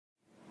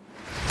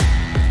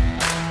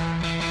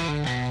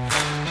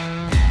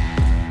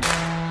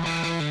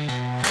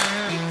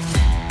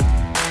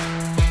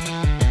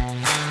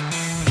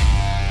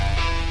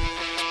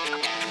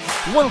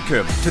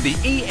Welcome to the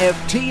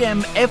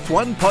EFTM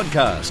F1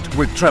 podcast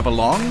with Trevor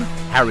Long,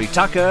 Harry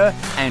Tucker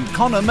and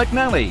Connor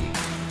McNally.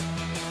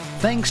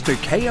 Thanks to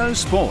Kayo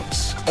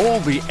Sports, all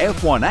the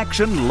F1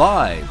 action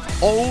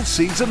live, all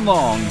season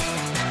long.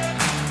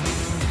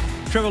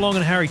 Trevor Long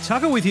and Harry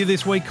Tucker with you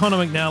this week. Connor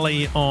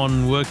McNally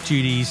on work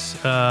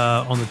duties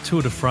on the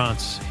Tour de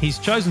France. He's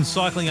chosen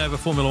cycling over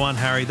Formula One,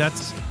 Harry.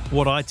 That's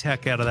what I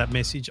tack out of that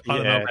message. I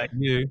don't know about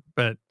you,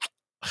 but...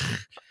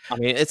 I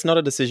mean, it's not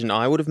a decision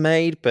I would have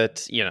made,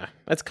 but, you know,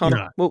 that's kind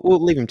of,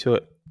 we'll leave him to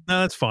it.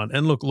 No, that's fine.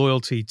 And look,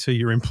 loyalty to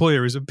your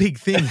employer is a big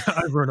thing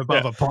over and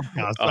above a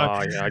podcast. So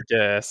I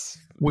guess.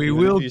 We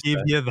will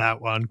give you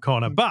that one,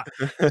 Connor. But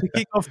to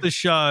kick off the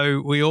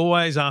show, we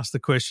always ask the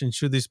question,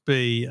 should this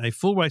be a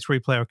full race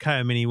replay or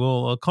KO mini?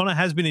 Well, Connor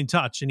has been in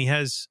touch, and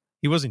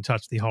he was in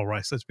touch the whole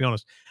race, let's be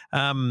honest.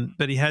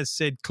 But he has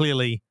said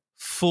clearly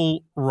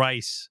full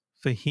race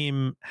for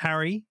him.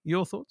 Harry,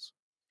 your thoughts?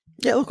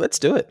 Yeah, look, let's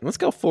do it. Let's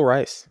go full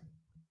race.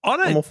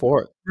 I'm all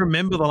for it.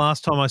 Remember the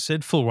last time I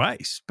said full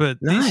race, but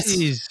This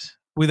is,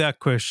 without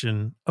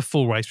question, a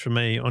full race for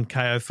me on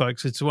KO,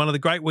 folks. It's one of the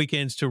great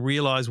weekends to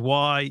realise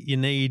why you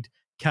need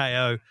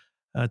KO.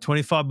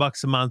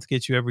 $25 a month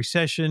gets you every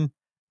session,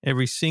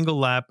 every single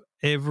lap,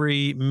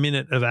 every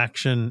minute of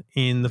action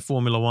in the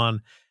Formula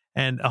One,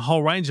 and a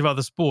whole range of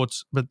other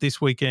sports. But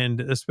this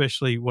weekend,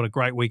 especially, what a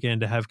great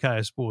weekend to have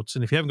Kayo Sports.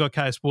 And if you haven't got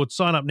Kayo Sports,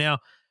 sign up now.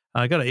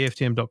 Go to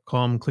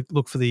EFTM.com,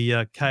 look for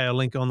the KO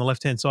link on the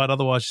left-hand side.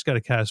 Otherwise, just go to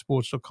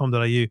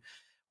kayosports.com.au.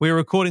 We're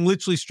recording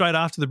literally straight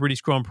after the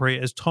British Grand Prix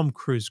as Tom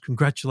Cruise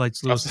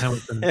congratulates Lewis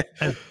Hamilton,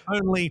 as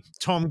only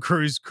Tom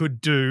Cruise could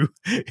do.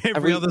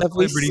 Every other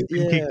celebrity's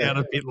been kicked out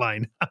of pit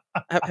lane.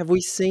 Have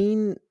we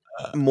seen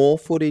more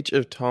footage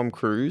of Tom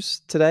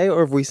Cruise today, or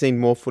have we seen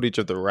more footage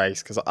of the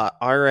race? Because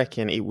I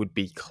reckon it would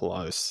be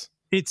close.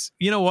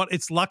 You know what?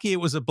 It's lucky it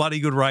was a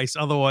bloody good race.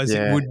 Otherwise,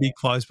 it would be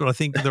close. But I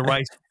think the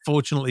race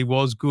fortunately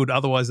was good.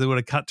 Otherwise, they would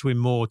have cut to him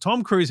more.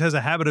 Tom Cruise has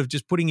a habit of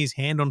just putting his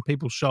hand on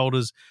people's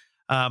shoulders,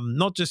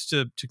 not just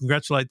to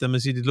congratulate them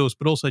as he did Lewis,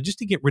 but also just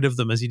to get rid of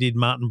them as he did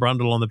Martin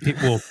Brundle on the pit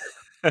wall.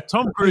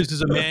 Tom Cruise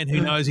is a man who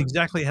knows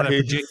exactly how to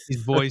project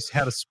his voice,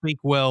 how to speak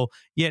well,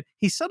 yet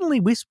he suddenly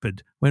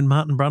whispered when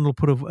Martin Brundle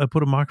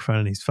put a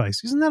microphone in his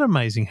face. Isn't that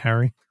amazing,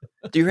 Harry?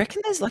 Do you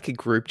reckon there's like a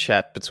group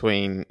chat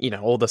between,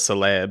 all the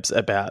celebs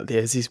about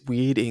there's this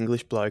weird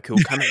English bloke who'll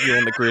come at you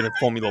on the grid of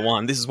Formula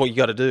One. This is what you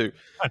got to do.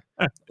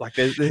 Like,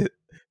 and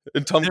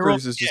Tom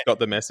Cruise has just got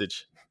the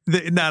message.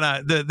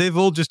 They've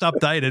all just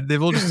updated.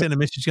 They've all just sent a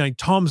message going,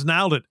 Tom's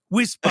nailed it.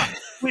 Whisper.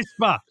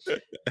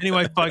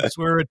 Anyway, folks,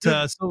 we're at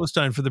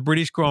Silverstone for the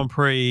British Grand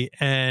Prix,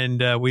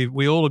 and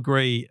we all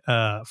agree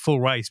full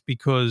race,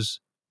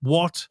 because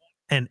what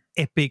an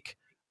epic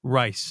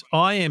race.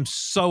 I am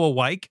so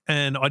awake,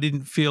 and I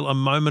didn't feel a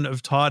moment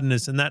of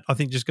tiredness, and that, I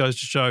think, just goes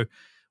to show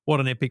what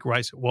an epic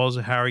race it was.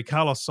 Harry,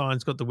 Carlos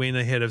Sainz got the win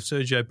ahead of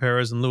Sergio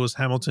Perez and Lewis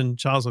Hamilton,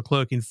 Charles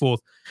Leclerc in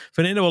fourth,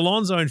 Fernando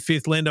Alonso in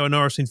fifth, Lando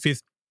Norris in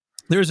fifth.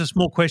 There is a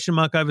small question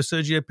mark over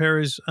Sergio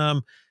Perez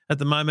at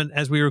the moment.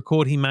 As we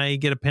record, he may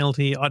get a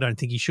penalty. I don't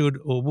think he should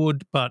or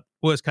would, but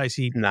worst case,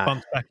 he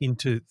bumps back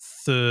into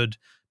third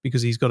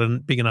because he's got a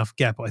big enough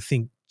gap, I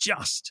think,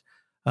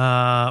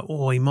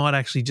 or he might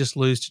actually just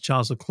lose to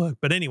Charles Leclerc.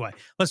 But anyway,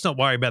 let's not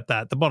worry about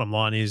that. The bottom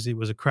line is it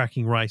was a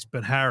cracking race.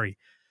 But Harry,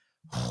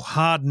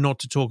 hard not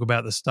to talk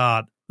about the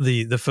start,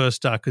 the first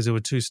start, because there were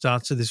two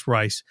starts to this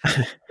race.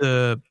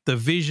 The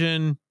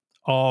vision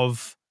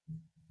of...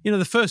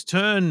 the first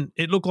turn,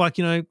 it looked like,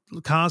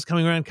 cars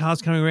coming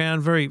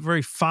around, very,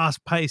 very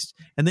fast-paced.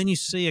 And then you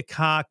see a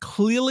car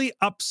clearly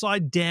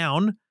upside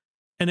down,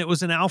 and it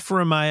was an Alfa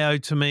Romeo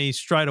to me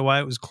straight away.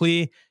 It was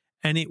clear,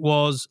 and it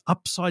was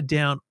upside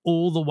down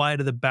all the way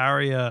to the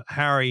barrier.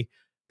 Harry,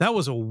 that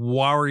was a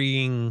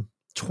worrying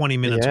 20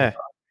 minutes. Yeah.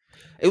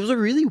 It was a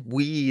really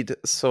weird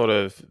sort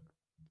of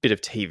bit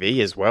of TV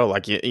as well.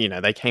 Like,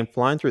 they came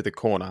flying through the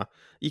corner.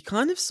 You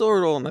kind of saw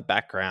it all in the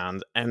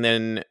background, and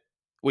then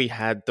we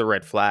had the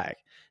red flag,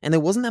 and there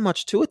wasn't that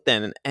much to it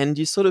then. And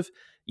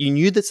you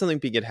knew that something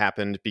big had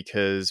happened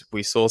because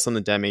we saw some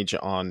of the damage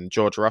on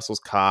George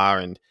Russell's car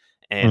and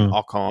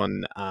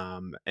Ocon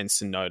and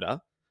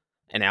Tsunoda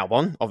and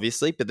Albon,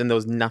 obviously, but then there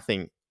was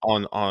nothing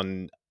on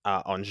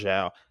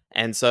Zhou.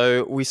 And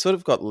so we sort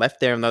of got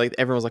left there, and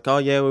everyone was like, oh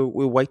yeah,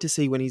 we'll wait to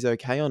see when he's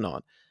okay or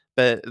not.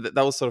 But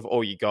that was sort of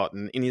all you got.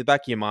 And in the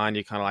back of your mind,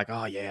 you're kind of like,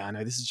 oh, yeah, I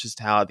know this is just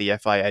how the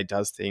FIA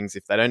does things.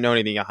 If they don't know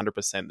anything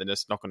 100%, they're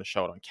just not going to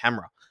show it on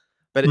camera.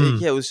 But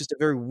it was just a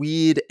very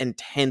weird and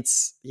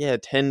tense,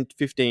 10,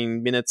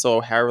 15 minutes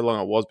or however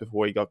long it was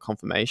before you got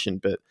confirmation.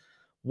 But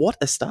what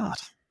a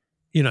start.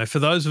 For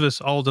those of us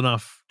old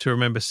enough to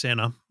remember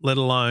Senna, let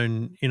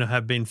alone,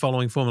 have been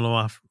following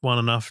Formula One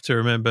enough to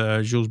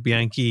remember Jules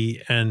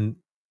Bianchi and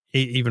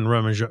even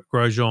Romain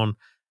Grosjean,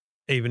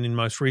 even in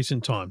most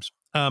recent times.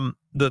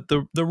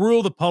 The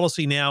rule, the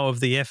policy now of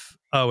the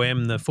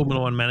FOM, the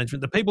Formula One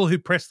management, the people who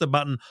press the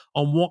button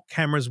on what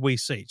cameras we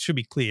see. It should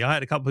be clear. I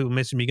had a couple of people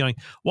messaging me going,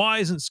 why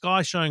isn't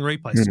Sky showing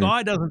replays?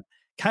 Sky doesn't.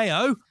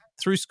 KO,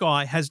 through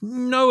Sky has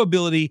no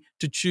ability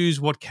to choose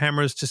what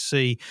cameras to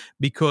see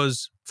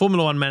because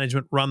Formula One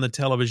management run the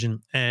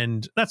television,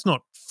 and that's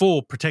not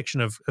for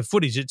protection of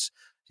footage. It's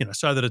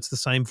so that it's the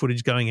same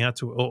footage going out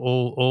to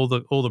all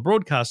the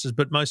broadcasters,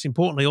 but most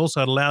importantly,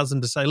 also it allows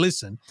them to say,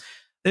 listen,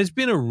 there's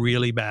been a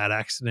really bad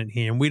accident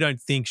here, and we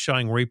don't think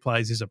showing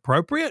replays is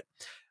appropriate.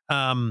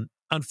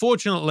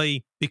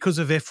 Unfortunately, because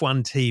of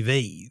F1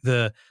 TV,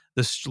 the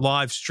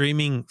live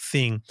streaming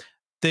thing,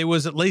 there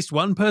was at least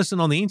one person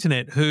on the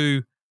internet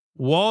who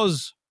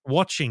was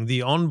watching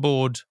the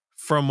onboard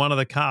from one of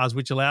the cars,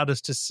 which allowed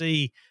us to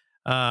see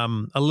a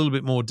little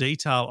bit more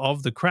detail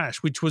of the crash,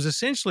 which was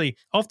essentially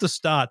off the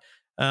start.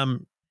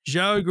 Zhou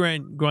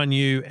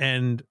Guanyu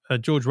and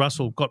George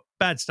Russell got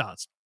bad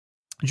starts.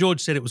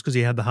 George said it was because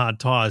he had the hard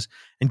tyres.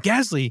 And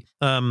Gasly,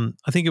 I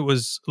think it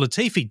was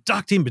Latifi,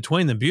 ducked in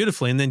between them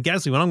beautifully. And then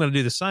Gasly went, I'm going to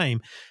do the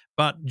same.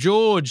 But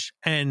George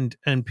and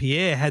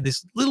Pierre had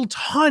this little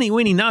tiny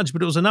weeny nudge,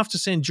 but it was enough to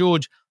send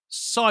George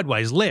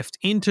sideways left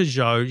into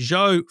Zhou.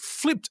 Zhou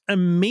flipped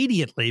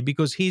immediately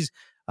because his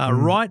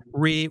right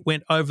rear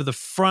went over the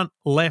front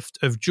left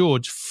of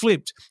George,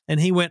 flipped, and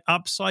he went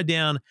upside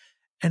down.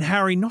 And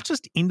Harry, not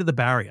just into the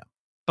barrier,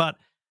 but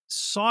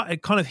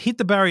it kind of hit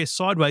the barrier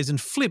sideways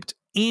and flipped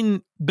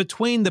in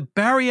between the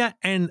barrier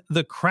and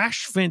the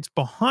crash fence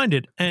behind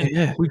it.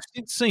 And we've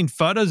since seen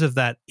photos of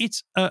that.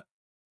 It's a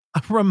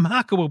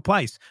remarkable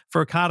place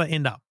for a car to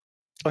end up.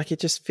 Like it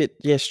just fit,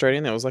 straight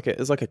in there. It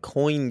was like a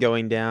coin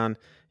going down,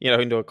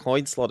 into a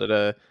coin slot at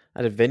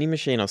a vending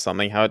machine or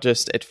something. How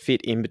it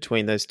fit in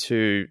between those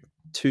two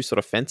sort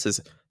of fences.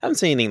 I haven't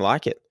seen anything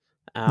like it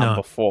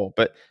before.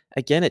 But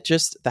again,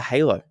 the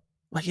halo.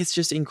 Like it's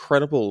just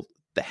incredible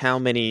how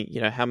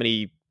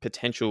many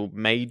potential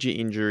major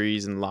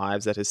injuries and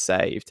lives that has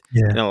saved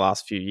in the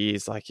last few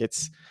years.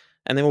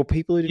 And there were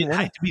people who didn't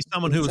want hate to be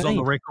someone who was on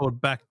the record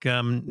back,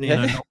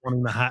 not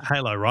wanting the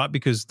halo, right?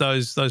 Because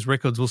those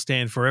records will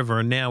stand forever.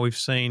 And now we've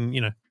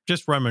seen,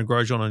 just Romain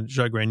Grosjean and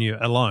Zhou Guanyu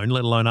alone,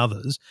 let alone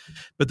others.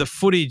 But the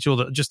footage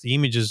or just the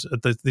images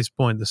at this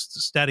point, the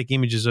static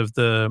images of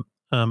the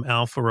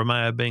Alfa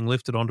Romeo being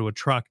lifted onto a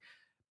truck,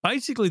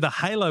 basically the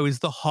halo is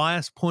the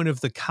highest point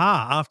of the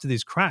car after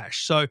this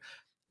crash. So,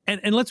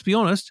 and let's be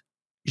honest,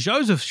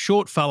 Zhou's a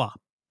short fella.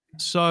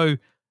 So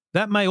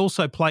that may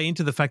also play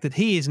into the fact that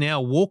he is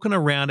now walking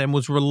around and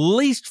was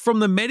released from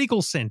the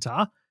medical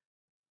center,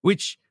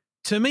 which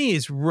to me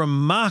is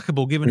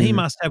remarkable given he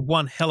must have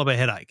one hell of a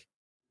headache.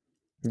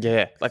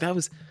 Yeah,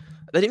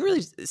 they didn't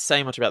really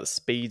say much about the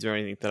speeds or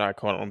anything that I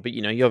caught on, but,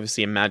 you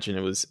obviously imagine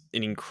it was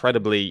an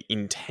incredibly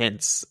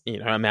intense,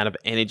 amount of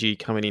energy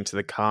coming into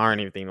the car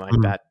and everything like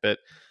that. But,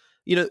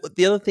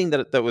 the other thing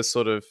that was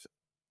sort of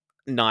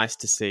nice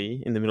to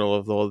see in the middle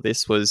of all of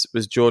this was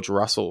George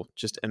Russell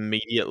just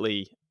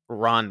immediately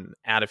run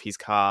out of his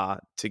car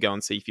to go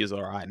and see if he was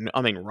all right. And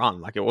I mean,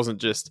 run. Like it wasn't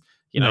just,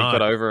 he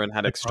got over and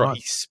had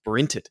he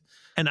sprinted.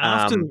 And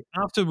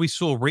after we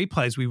saw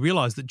replays, we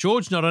realized that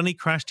George not only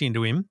crashed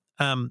into him,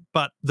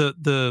 but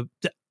the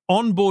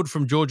onboard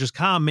from George's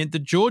car meant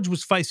that George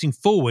was facing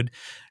forward.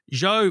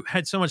 Zhou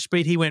had so much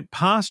speed, he went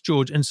past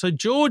George. And so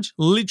George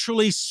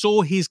literally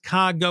saw his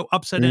car go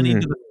upside down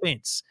into the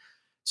fence.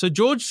 So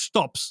George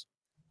stops,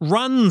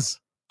 runs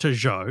to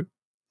Zhou.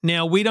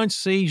 Now, we don't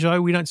see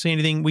Zhou. We don't see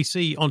anything. We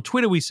see on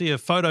Twitter, we see a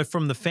photo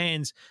from the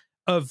fans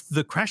of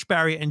the crash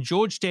barrier and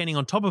George standing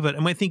on top of it.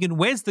 And we're thinking,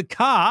 where's the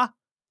car?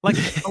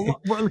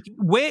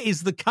 Where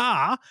is the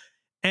car?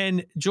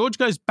 And George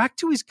goes back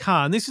to his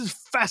car. And this is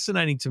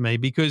fascinating to me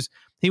because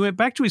he went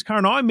back to his car.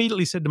 And I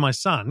immediately said to my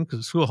son,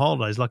 because school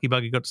holidays, lucky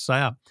bugger got to stay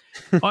up.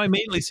 I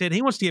immediately said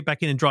he wants to get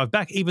back in and drive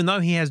back, even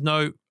though he has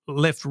no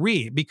left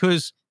rear,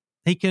 because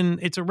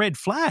it's a red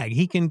flag.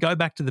 He can go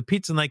back to the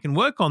pits and they can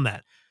work on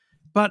that.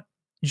 But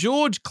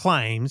George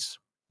claims,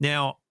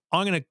 now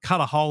I'm going to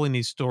cut a hole in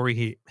his story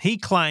here. He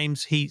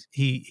claims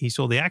he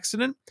saw the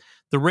accident.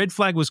 The red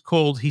flag was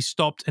called. He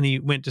stopped and he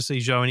went to see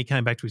Zhou and he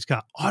came back to his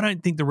car. I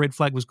don't think the red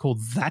flag was called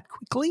that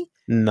quickly.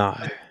 No.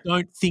 I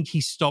don't think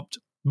he stopped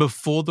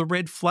before the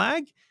red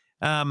flag.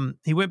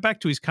 He went back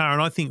to his car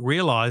and I think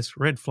realized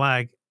red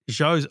flag.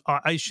 Zhou's,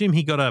 I assume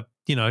he got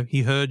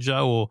he heard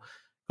Zhou or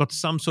got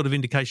some sort of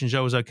indication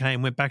Zhou was okay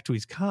and went back to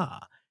his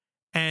car.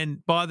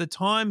 And by the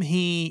time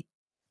he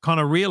kind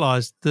of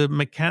realized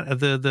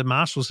the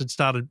marshals had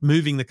started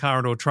moving the car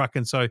into a truck,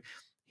 and so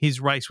his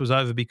race was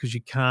over because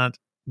you can't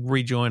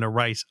rejoin a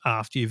race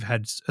after you've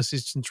had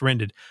assistance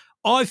rendered.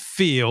 I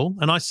feel,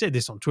 and I said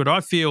this on Twitter, I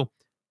feel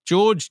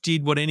George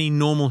did what any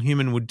normal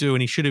human would do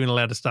and he should have been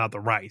allowed to start the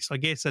race. I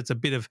guess that's a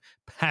bit of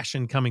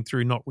passion coming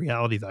through, not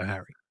reality though,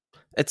 Harry.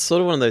 It's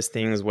sort of one of those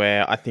things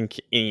where I think,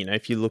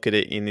 if you look at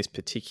it in this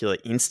particular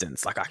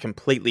instance, I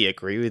completely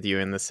agree with you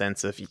in the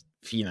sense of,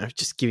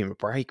 just give him a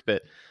break.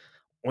 But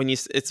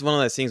it's one of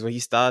those things where you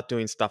start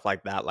doing stuff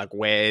like that,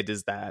 where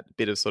does that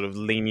bit of sort of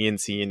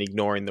leniency and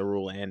ignoring the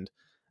rule end?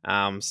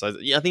 I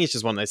think it's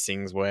just one of those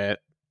things where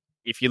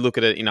if you look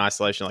at it in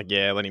isolation,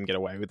 let him get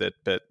away with it.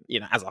 But,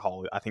 as a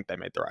whole, I think they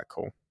made the right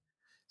call.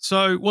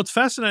 So what's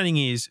fascinating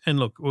is, and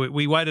look,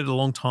 we waited a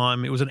long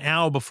time. It was an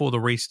hour before the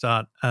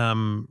restart.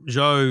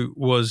 Zhou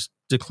was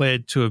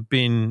declared to have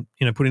been,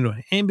 put into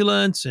an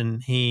ambulance,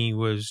 and he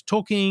was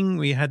talking.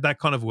 We had that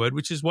kind of word,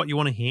 which is what you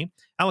want to hear.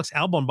 Alex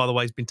Albon, by the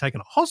way, has been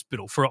taken to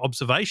hospital for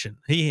observation.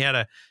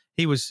 Sebastian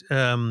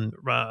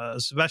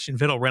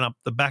Vettel ran up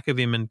the back of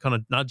him and kind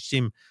of nudged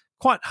him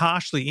quite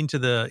harshly into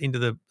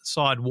the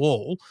side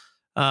wall.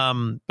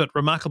 But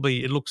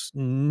remarkably, it looks a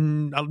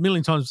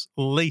million times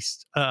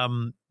least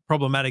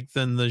problematic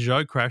than the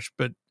Zhou crash,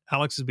 but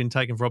Alex has been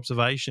taken for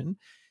observation.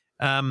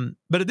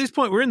 But at this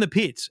point, we're in the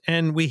pits,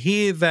 and we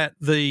hear that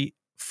the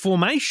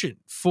formation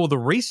for the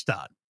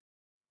restart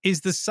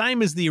is the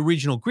same as the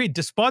original grid,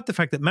 despite the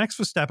fact that Max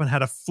Verstappen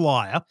had a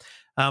flyer,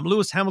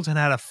 Lewis Hamilton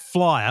had a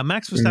flyer.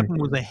 Max Verstappen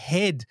was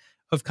ahead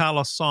of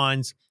Carlos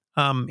Sainz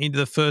into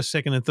the first,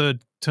 second, and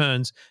third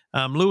turns.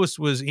 Lewis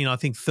was in, I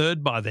think,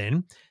 third by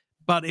then,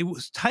 but it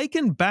was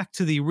taken back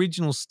to the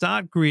original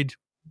start grid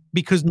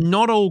because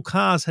not all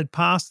cars had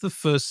passed the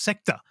first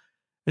sector.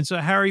 And so,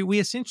 Harry, we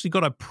essentially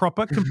got a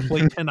proper,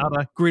 complete and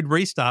utter grid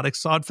restart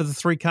except for the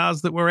 3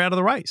 cars that were out of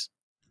the race.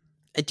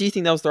 Do you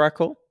think that was the right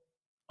call?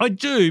 I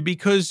do,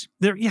 because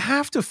there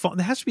has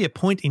to be a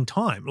point in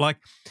time. Like,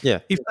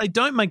 if they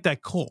don't make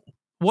that call,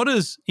 what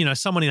is,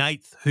 someone in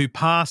 8th who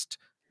passed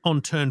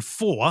on turn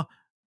 4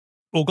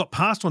 or got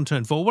passed on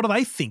turn 4, what do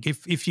they think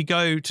if you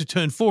go to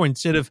turn 4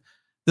 instead of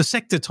the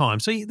sector time?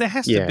 So there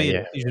has to be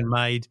a decision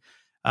made.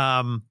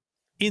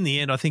 In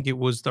the end, I think it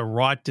was the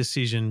right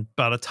decision,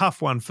 but a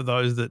tough one for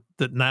those that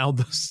nailed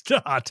the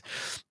start,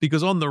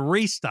 because on the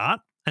restart,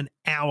 an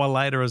hour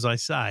later, as I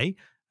say,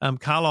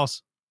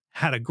 Carlos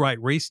had a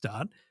great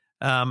restart,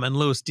 and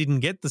Lewis didn't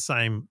get the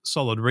same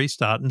solid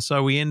restart. And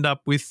so we end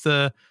up with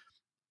a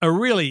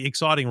really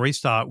exciting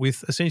restart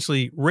with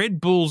essentially Red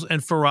Bulls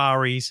and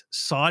Ferraris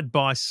side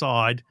by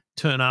side,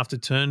 turn after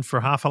turn for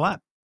half a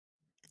lap.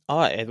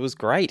 Oh, it was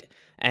great.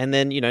 And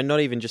then, not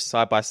even just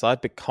side by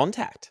side, but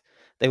contact.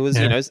 There was,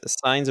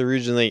 Sainz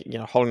originally,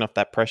 holding off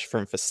that pressure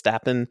from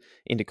Verstappen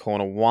into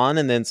corner 1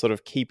 and then sort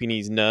of keeping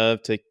his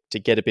nerve to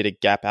get a bit of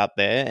gap out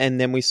there. And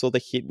then we saw the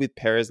hit with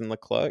Perez and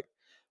Leclerc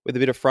with a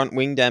bit of front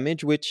wing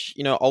damage, which,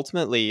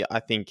 ultimately I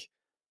think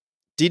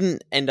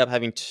didn't end up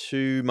having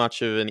too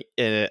much of an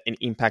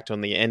impact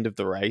on the end of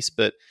the race.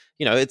 But,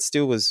 it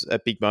still was a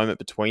big moment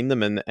between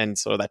them and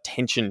sort of that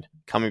tension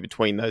coming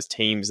between those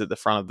teams at the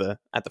front of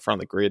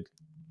the grid.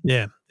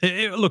 Yeah.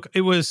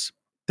 It was...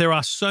 There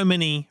are so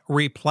many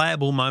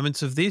replayable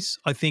moments of this.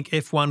 I think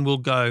F1 will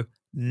go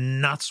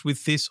nuts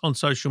with this on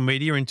social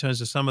media in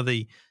terms of some of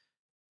the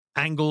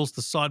angles,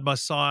 the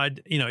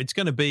side-by-side. It's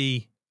going to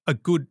be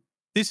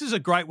this is a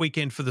great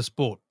weekend for the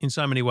sport in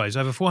so many ways.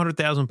 Over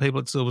 400,000 people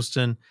at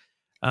Silverstone,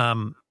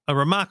 a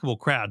remarkable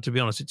crowd, to be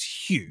honest.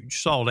 It's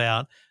huge, sold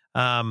out.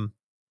 The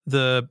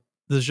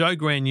Zhou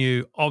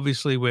Guanyu,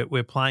 obviously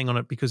we're playing on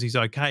it because he's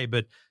okay,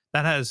 but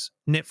that has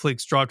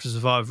Netflix Drive to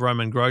Survive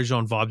Roman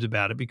Grosjean vibes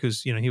about it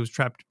because, he was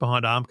trapped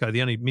behind Armco.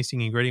 The only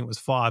missing ingredient was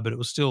fire, but it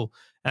was still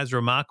as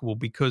remarkable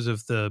because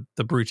of the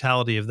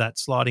brutality of that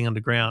sliding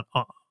underground,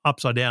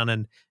 upside down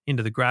and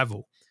into the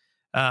gravel.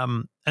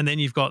 And then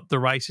you've got the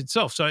race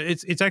itself. So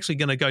it's actually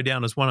going to go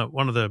down as one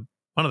of the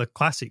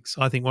classics.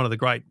 I think one of the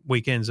great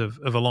weekends of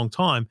a long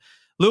time.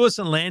 Lewis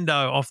and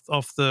Lando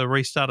off the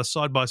restart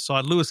side by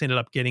side. Lewis ended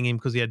up getting him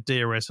because he had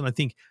DRS, and I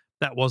think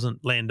that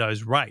wasn't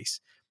Lando's race.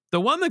 The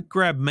one that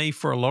grabbed me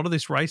for a lot of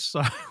this race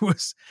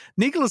was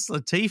Nicholas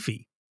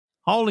Latifi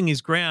holding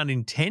his ground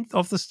in 10th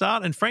off the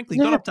start and frankly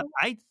got up to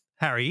 8th,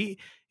 Harry.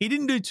 He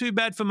didn't do too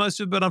bad for most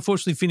of it, but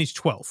unfortunately finished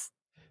 12th.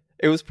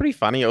 It was pretty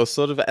funny. It was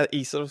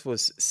he sort of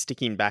was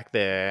sticking back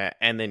there,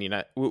 and then,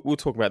 we'll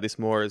talk about this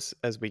more as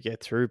we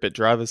get through, but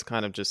drivers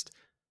kind of just,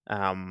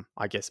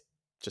 I guess,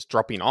 just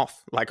dropping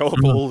off, like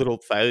all little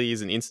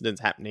failures and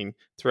incidents happening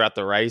throughout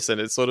the race.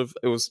 And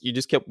you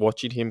just kept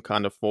watching him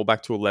kind of fall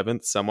back to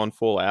 11th, someone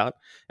fall out,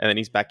 and then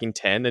he's back in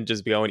 10 and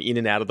just going in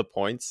and out of the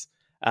points.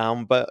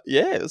 But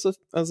yeah, it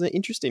was an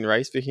interesting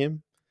race for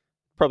him.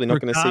 Probably not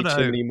going to see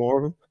too many more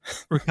of them.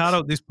 Ricciardo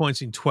at this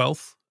point's in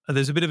 12th.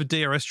 There's a bit of a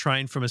DRS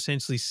train from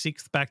essentially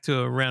 6th back to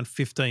around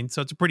 15th.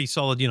 So it's a pretty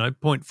solid,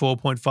 0.4,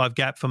 0.5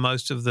 gap for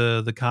most of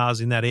the cars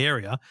in that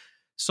area.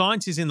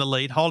 Sainz is in the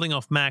lead, holding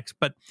off Max,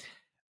 but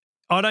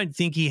I don't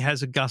think he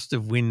has a gust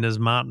of wind, as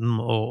Martin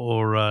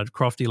or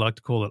Crofty like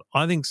to call it.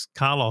 I think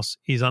Carlos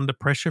is under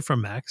pressure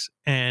from Max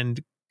and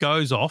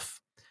goes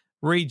off,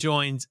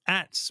 rejoins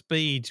at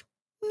speed,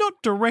 not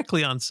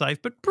directly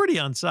unsafe, but pretty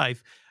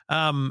unsafe,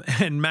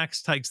 and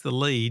Max takes the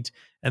lead.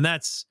 And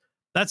that's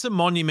a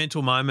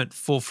monumental moment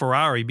for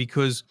Ferrari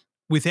because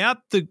without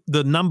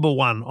the number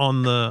one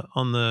on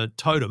the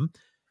totem,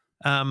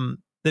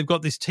 they've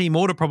got this team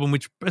order problem,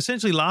 which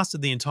essentially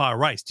lasted the entire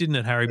race, didn't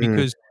it, Harry?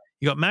 Because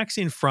you got Max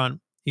in front,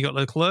 you got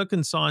Leclerc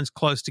and Sainz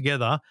close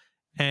together,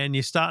 and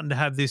you're starting to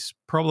have this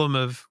problem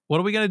of what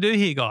are we going to do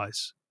here,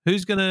 guys?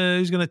 Who's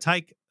gonna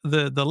take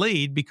the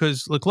lead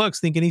because Leclerc's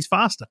thinking he's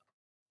faster.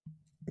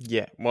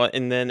 Yeah, well,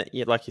 and then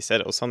like you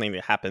said, it was something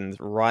that happened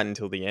right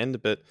until the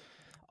end, but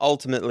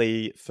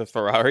ultimately for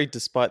Ferrari,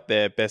 despite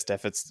their best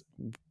efforts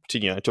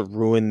to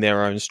ruin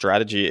their own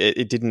strategy.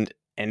 It didn't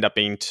end up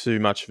being too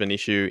much of an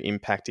issue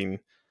impacting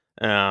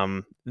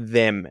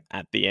them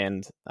at the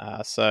end.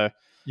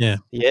 Yeah.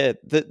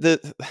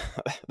 The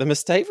the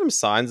mistake from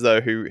Sainz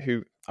though,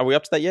 who are we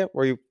up to that yet?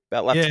 Were you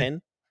about lap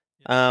 10?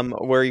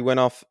 Where he went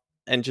off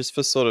and just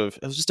for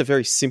it was just a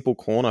very simple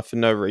corner for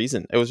no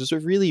reason. It was just a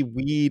really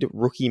weird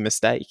rookie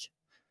mistake.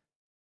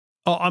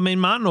 Oh, I mean,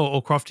 Martin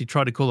or Crofty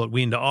tried to call it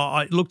wind.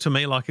 It looked to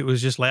me like it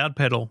was just loud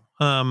pedal,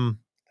 a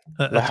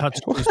touch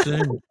too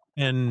soon,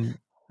 and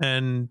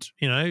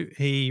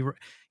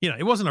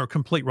it wasn't a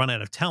complete run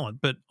out of talent,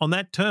 but on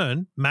that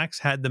turn, Max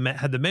had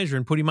the measure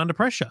and put him under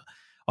pressure.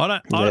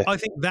 I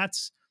think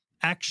that's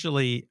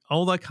actually,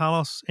 although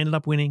Carlos ended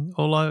up winning,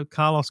 although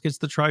Carlos gets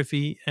the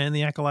trophy and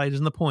the accolades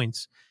and the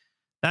points,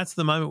 that's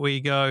the moment where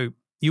you go,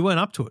 you weren't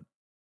up to it.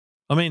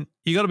 I mean,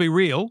 you got to be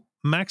real.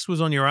 Max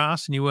was on your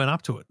ass and you weren't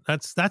up to it.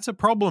 That's a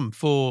problem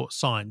for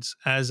Sainz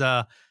as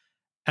a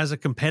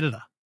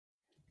competitor.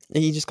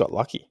 He just got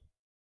lucky.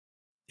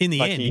 In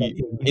the end. In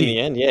the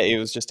end, yeah. It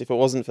was just, if it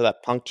wasn't for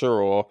that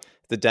puncture or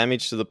the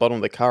damage to the bottom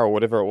of the car or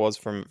whatever it was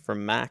from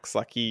Max,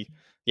 he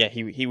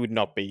would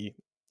not be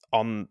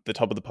on the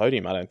top of the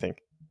podium, I don't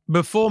think.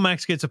 Before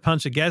Max gets a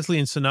puncher, Gasly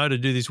and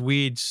Tsunoda do this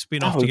weird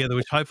spin-off together,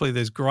 which hopefully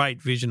there's great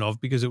vision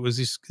of, because it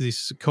was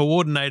this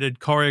coordinated,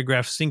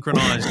 choreographed,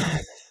 synchronized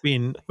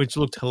spin, which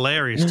looked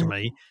hilarious to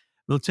me.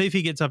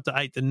 Latifi gets up to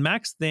 8th, and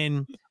Max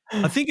then,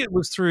 I think it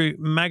was through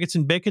Maggots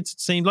and Beckett's, it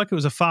seemed like it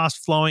was a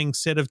fast-flowing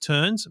set of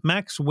turns.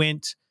 Max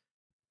went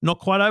not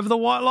quite over the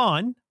white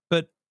line,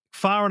 but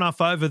far enough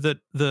over that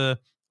the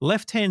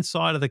left-hand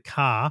side of the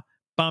car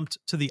bumped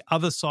to the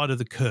other side of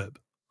the curb.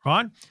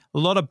 Right? A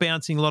lot of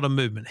bouncing, a lot of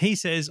movement. He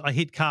says, I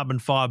hit carbon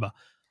fiber.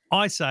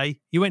 I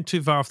say, you went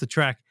too far off the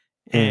track,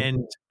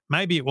 and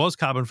maybe it was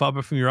carbon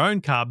fiber from your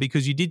own car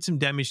because you did some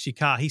damage to your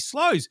car. He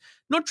slows,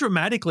 not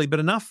dramatically, but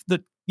enough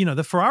that,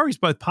 the Ferraris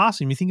both pass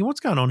him. You're thinking,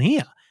 what's going on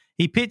here?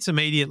 He pits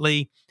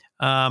immediately.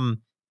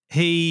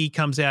 He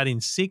comes out in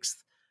 6th.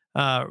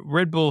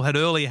 Red Bull had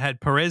earlier had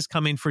Perez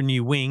come in for a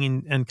new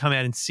wing and come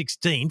out in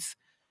 16th.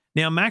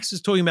 Now, Max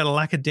is talking about a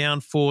lack of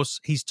downforce.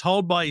 He's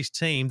told by his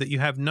team that you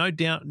have reduced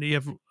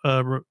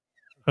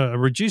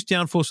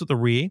downforce at the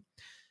rear.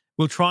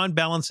 We'll try and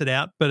balance it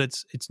out, but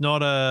it's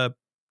not a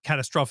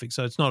catastrophic,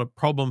 so it's not a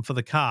problem for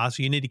the car,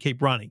 so you need to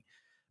keep running.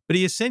 But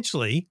he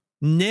essentially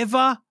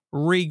never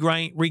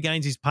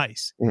regains his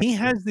pace. He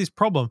has this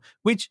problem,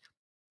 which,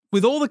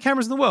 with all the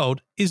cameras in the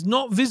world, is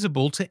not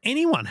visible to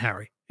anyone,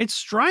 Harry. It's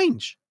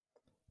strange.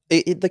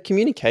 The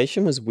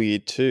communication was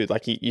weird too.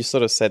 Like you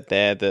sort of said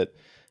there that,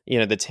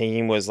 the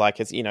team was like,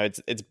 it's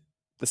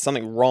there's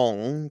something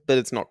wrong, but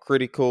it's not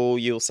critical.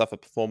 You'll suffer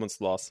performance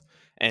loss.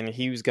 And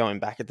he was going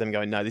back at them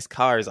going, no, this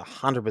car is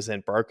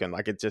 100% broken.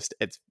 Like it's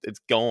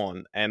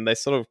gone. And they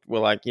sort of were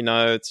like,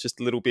 it's just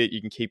a little bit, you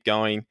can keep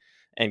going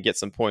and get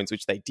some points,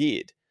 which they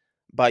did.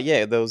 But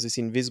yeah, there was this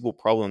invisible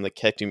problem that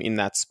kept him in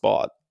that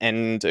spot.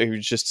 And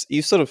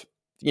you sort of,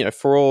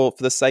 for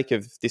the sake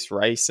of this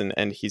race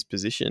and his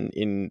position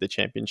in the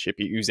championship,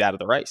 he was out of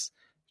the race,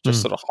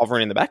 just sort of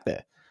hovering in the back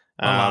there.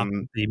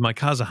 My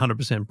car's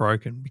 100%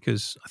 broken,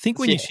 because I think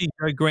when you see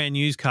Zhou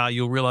Guanyu's car,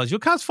 you'll realize your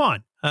car's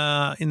fine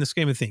in the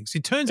scheme of things.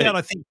 It turns out,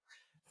 I think,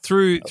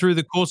 through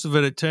the course of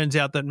it turns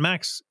out that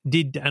Max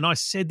did, and I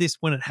said this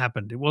when it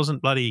happened, it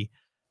wasn't bloody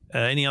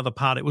any other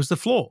part, it was the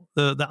floor.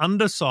 The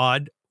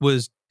underside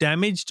was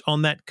damaged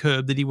on that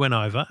curb that he went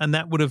over, and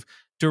that would have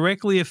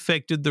directly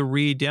affected the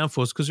rear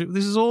downforce, because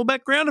this is all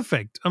about ground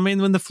effect. I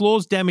mean, when the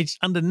floor's damaged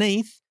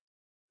underneath,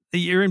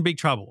 you're in big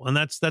trouble, and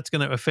that's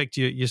going to affect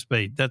your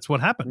speed. That's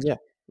what happened. Yeah,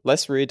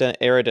 less rear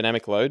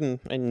aerodynamic load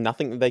and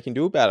nothing that they can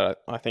do about it,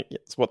 I think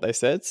it's what they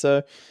said.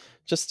 So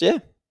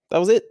that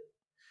was it.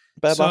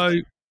 Bad luck.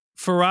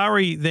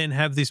 Ferrari then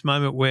have this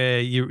moment where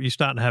you're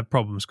starting to have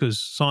problems because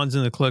Sainz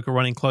and Leclerc are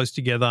running close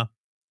together.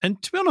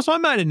 And to be honest, I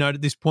made a note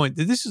at this point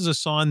that this is a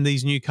sign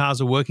these new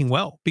cars are working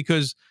well,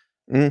 because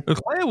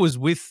Leclerc was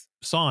with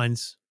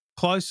Sainz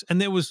close, and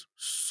there was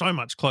so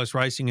much close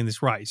racing in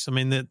this race. I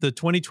mean, the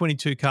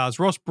 2022 cars,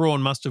 Ross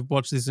Brawn must have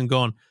watched this and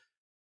gone,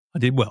 I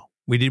did well.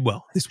 We did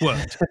well. This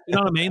worked. You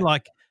know what I mean?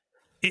 Like,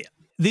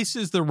 this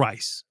is the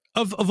race.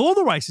 Of all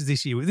the races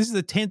this year, this is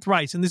the 10th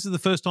race, and this is the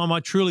first time I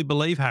truly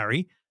believe,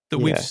 Harry, that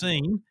we've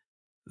seen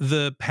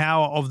the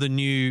power of the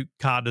new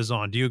car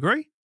design. Do you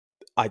agree?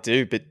 I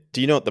do, but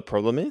do you know what the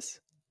problem is?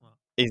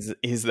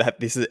 Is that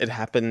it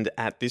happened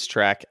at this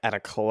track at a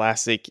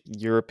classic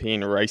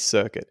European race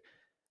circuit.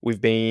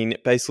 We've been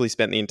basically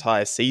spent the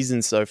entire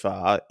season so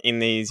far in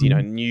these,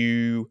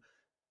 new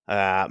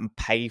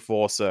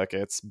pay-for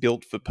circuits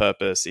built for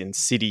purpose in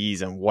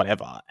cities and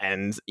whatever.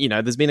 And,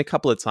 there's been a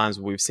couple of times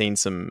where we've seen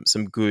some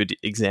good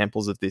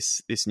examples of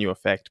this new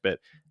effect. But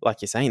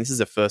like you're saying, this is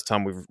the first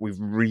time we've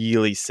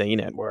really seen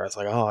it, where it's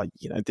like,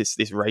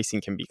 this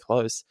racing can be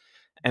close.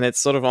 And it's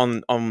sort of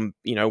on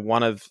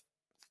one of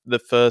the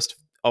first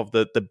of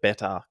the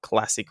better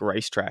classic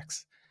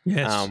racetracks.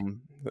 Yes.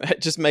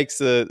 It just makes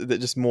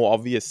just more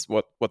obvious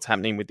what's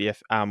happening with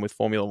with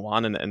Formula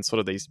One and sort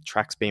of these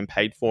tracks being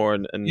paid for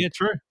and yeah,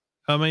 true.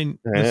 I mean,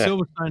 the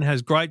Silverstone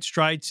has great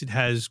straights. It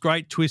has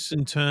great twists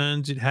and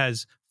turns. It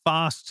has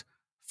fast,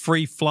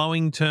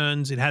 free-flowing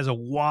turns. It has a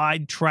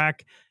wide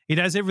track. It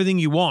has everything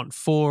you want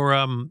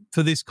for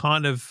this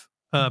kind of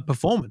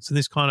performance and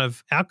this kind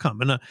of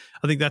outcome. And I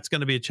think that's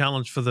going to be a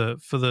challenge for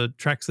the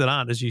tracks that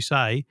aren't, as you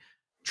say,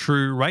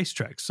 true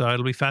racetracks. So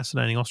it'll be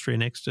fascinating. Austria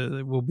next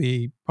will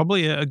be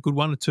probably a good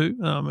one or two.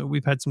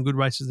 We've had some good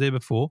races there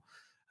before.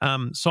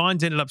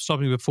 Sainz ended up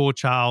stopping before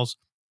Charles.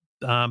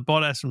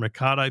 Bottas and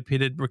Ricciardo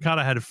pitted.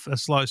 Ricciardo had a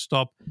slow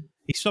stop.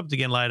 He stopped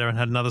again later and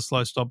had another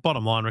slow stop.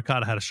 Bottom line,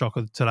 Ricciardo had a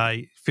shocker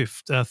today,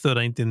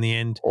 13th in the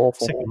end,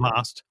 Awful.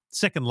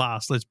 second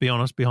last. Let's be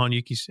honest, behind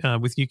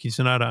with Yuki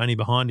Tsunoda only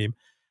behind him,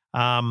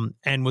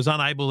 and was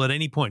unable at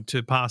any point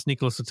to pass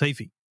Nicholas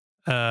Latifi.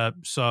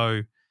 So,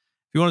 if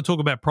you want to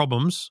talk about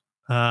problems,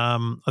 I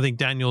think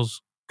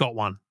Daniel's got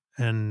one,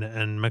 and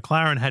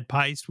McLaren had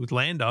pace with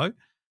Lando,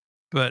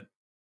 but.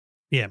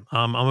 Yeah,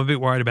 I'm a bit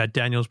worried about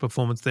Daniel's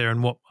performance there,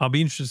 and I'll be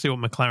interested to see what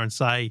McLaren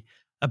say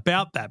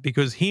about that,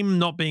 because him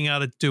not being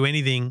able to do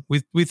anything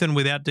with and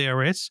without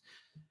DRS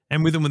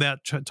and with and without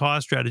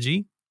tyre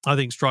strategy, I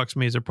think strikes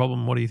me as a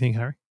problem. What do you think,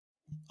 Harry?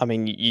 I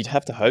mean, you'd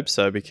have to hope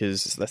so,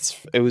 because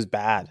it was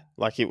bad.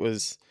 Like, it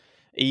was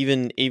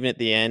even at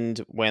the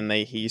end when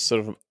he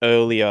sort of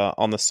earlier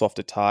on the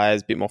softer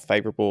tyres, a bit more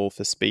favourable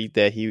for speed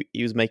there, he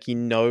was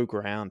making no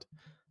ground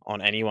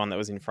on anyone that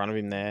was in front of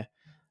him there.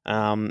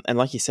 And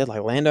like you said,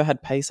 like, Lando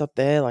had pace up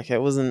there. Like,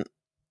 it wasn't,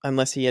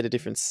 unless he had a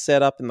different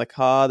setup in the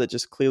car that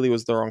just clearly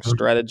was the wrong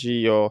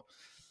strategy, or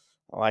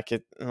like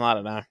it. I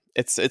don't know.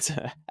 It's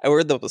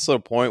we're at the sort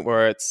of point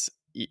where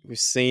we've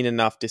seen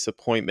enough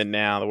disappointment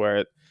now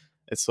where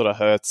it sort of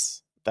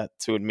hurts that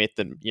to admit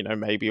that, you know,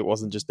 maybe it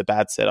wasn't just a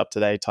bad setup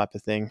today type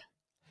of thing.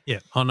 Yeah,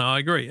 no, I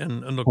agree.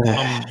 And look,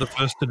 I'm the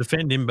first to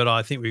defend him, but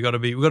I think we've got to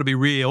be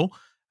real.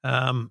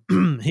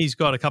 He's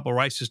got a couple of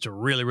races to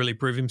really, really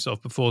prove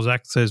himself before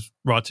Zach says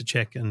right to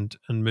check and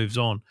moves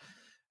on.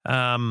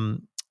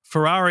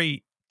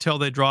 Ferrari tell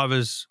their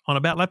drivers on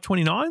about lap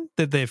 29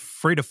 that they're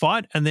free to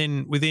fight, and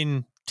then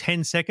within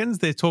 10 seconds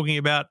they're talking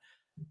about,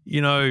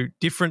 you know,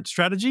 different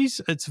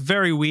strategies. It's a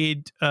very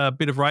weird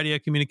bit of radio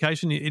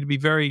communication. It'd be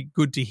very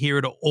good to hear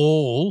it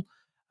all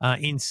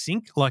in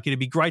sync. Like, it'd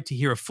be great to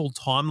hear a full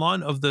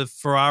timeline of the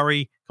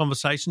Ferrari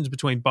conversations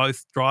between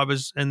both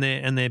drivers and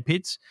their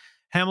pits.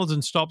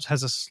 Hamilton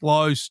has a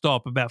slow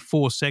stop, about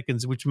 4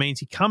 seconds, which means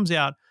he comes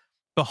out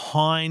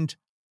behind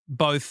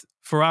both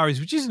Ferraris,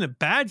 which isn't a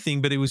bad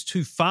thing, but it was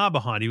too far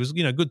behind. He was,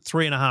 you know, good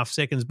 3.5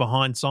 seconds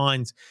behind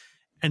Sainz,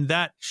 and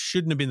that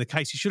shouldn't have been the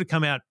case. He should have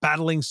come out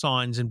battling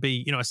Sainz and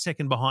be, you know, a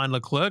second behind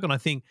Leclerc, and I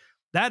think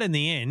that in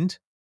the end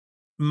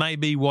may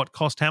be what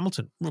cost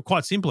Hamilton,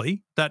 quite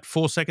simply, that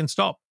 4-second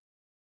stop.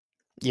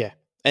 Yeah,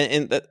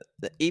 and that,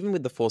 even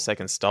with the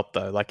 4-second stop,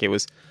 though, like, it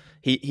was,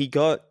 he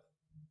got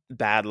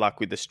bad luck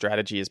with the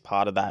strategy as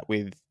part of that,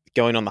 with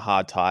going on the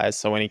hard tires.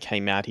 So when he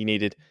came out, he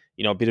needed,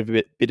 you know, a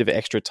bit of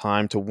extra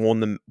time to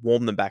warm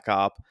them back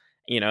up,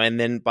 you know,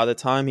 and then by the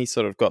time he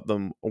sort of got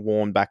them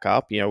warmed back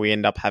up, you know, we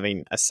end up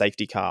having a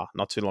safety car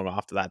not too long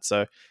after that.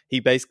 So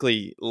he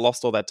basically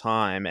lost all that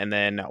time, and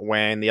then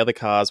when the other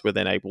cars were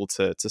then able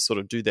to sort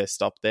of do their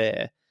stop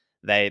there,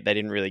 they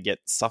didn't really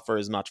suffer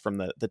as much from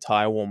the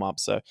tire warm up.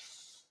 So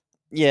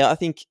yeah, I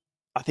think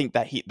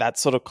that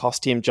sort of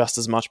cost him just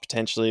as much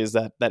potentially as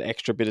that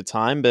extra bit of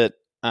time. But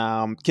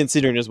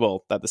considering as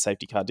well that the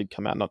safety car did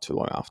come out not too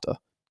long after.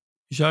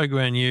 Zhou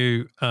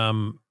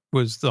Guanyu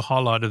was the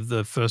highlight of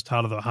the first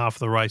half of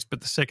the race,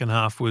 but the second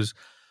half was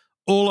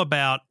all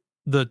about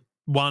the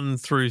 1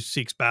 through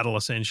 6 battle,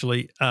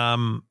 essentially.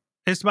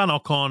 Esteban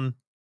Ocon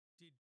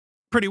did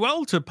pretty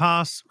well to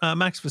pass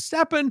Max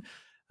Verstappen,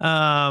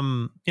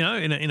 you know,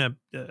 in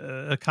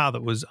a car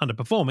that was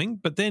underperforming.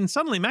 But then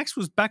suddenly Max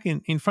was back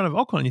in front of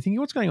Ocon, and you're thinking,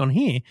 what's going on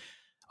here?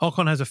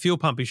 Ocon has a fuel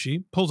pump issue,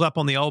 pulls up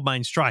on the old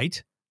main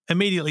straight,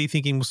 immediately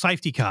thinking, well,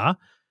 safety car.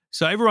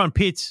 So everyone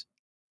pits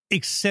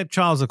except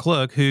Charles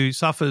Leclerc, who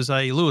suffers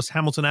a Lewis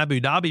Hamilton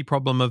Abu Dhabi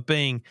problem of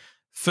being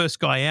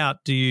first guy out.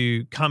 Do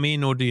you come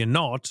in or do you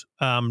not?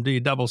 Do you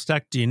double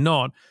stack? Do you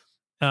not?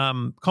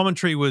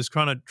 Commentary was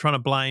trying to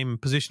blame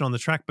position on the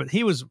track, but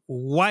he was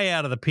way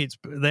out of the pits.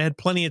 They had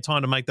plenty of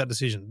time to make that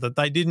decision. That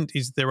they didn't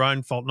is their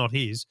own fault, not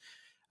his.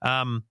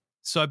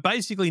 So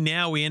basically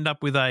now we end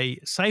up with a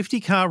safety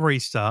car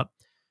restart.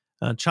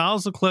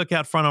 Charles Leclerc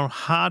out front on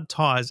hard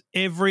tyres,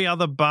 every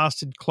other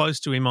bastard close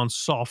to him on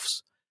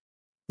softs.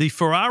 The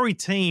Ferrari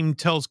team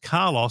tells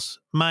Carlos,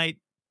 mate,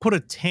 put a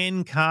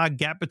 10-car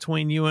gap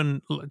between you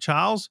and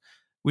Charles,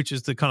 which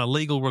is the kind of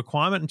legal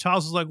requirement. And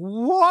Charles is like,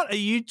 what are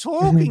you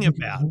talking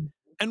about?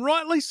 And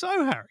rightly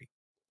so, Harry.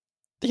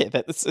 Yeah,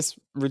 it's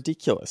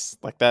ridiculous.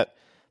 Like, that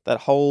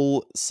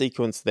whole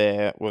sequence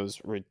there was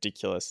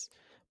ridiculous.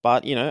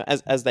 But, you know,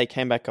 as they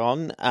came back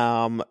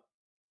on,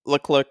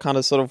 Leclerc kind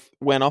of sort of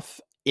went off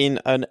in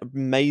an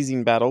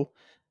amazing battle,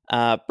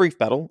 brief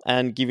battle,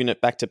 and giving it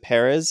back to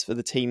Perez for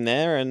the team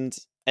there. And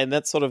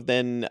that sort of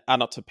then,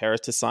 not to Perez,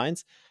 to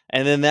Sainz.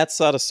 And then that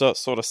sort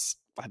of,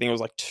 I think it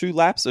was like 2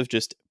 laps of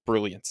just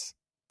brilliance,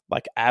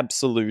 like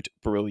absolute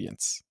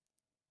brilliance.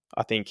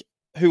 I think.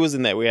 Who was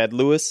in there? We had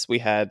Lewis, we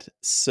had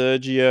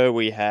Sergio,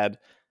 we had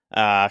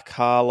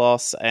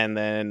Carlos, and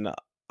then there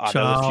was a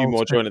few Charles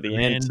more joined at the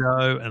end.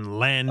 and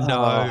Lando.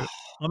 Oh.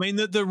 I mean,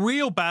 the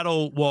real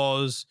battle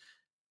was,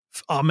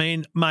 I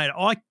mean, mate,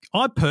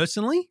 I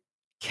personally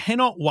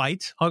cannot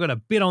wait. I got a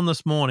bit on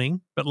this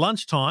morning, but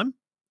lunchtime,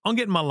 I'm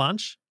getting my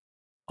lunch.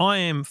 I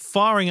am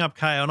firing up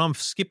Kayo and I'm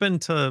skipping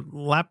to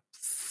lap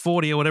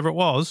 40 or whatever it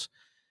was.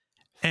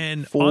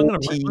 And I'm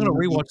going to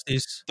rewatch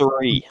this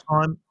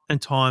time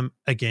and time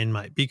again,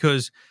 mate,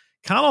 because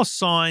Carlos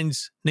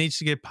Sainz needs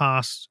to get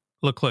past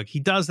Leclerc.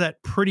 He does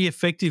that pretty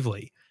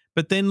effectively.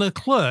 But then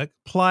Leclerc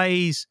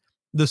plays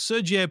the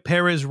Sergio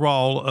Perez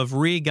role of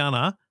rear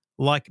gunner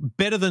like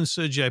better than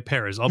Sergio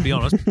Perez, I'll be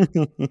honest.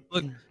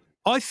 Look,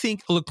 I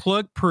think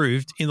Leclerc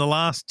proved in the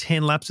last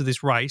 10 laps of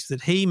this race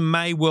that he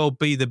may well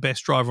be the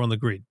best driver on the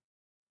grid.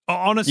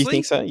 Honestly, you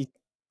think so?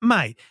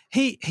 Mate,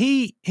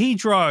 he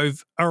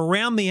drove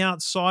around the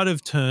outside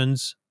of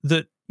turns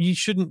that you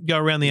shouldn't go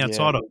around the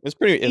outside of.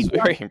 It was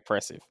very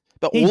impressive.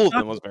 But all of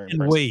them was very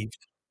impressive.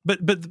 Weaved.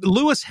 But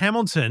Lewis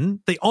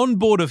Hamilton, the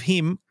onboard of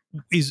him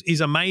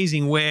is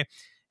amazing, where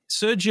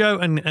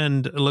Sergio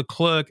and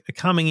Leclerc are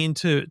coming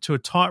into a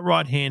tight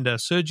right-hander.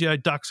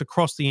 Sergio ducks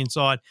across the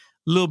inside,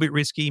 a little bit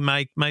risky,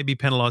 may be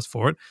penalised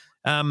for it.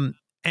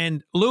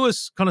 And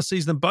Lewis kind of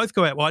sees them both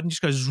go out wide and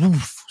just goes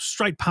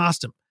straight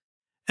past him.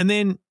 And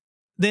then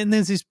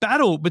there's this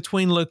battle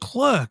between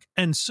Leclerc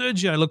and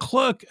Sergio,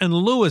 Leclerc and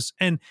Lewis,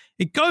 and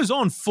it goes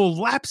on for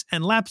laps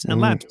and laps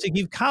and laps to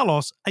give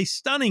Carlos a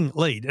stunning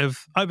lead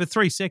of over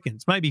 3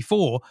 seconds, maybe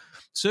 4.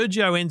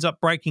 Sergio ends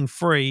up breaking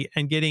free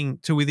and getting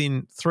to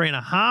within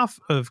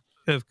 3.5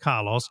 of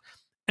Carlos.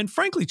 And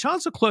frankly,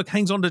 Charles Leclerc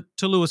hangs on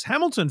to Lewis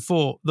Hamilton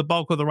for the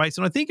bulk of the race,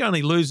 and I think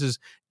only loses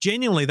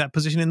genuinely that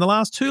position in the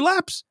last 2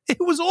 laps.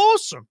 It was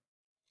awesome.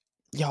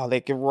 Yeah,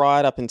 like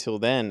right up until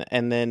then.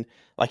 And then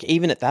like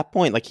even at that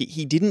point, like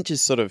he didn't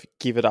just sort of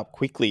give it up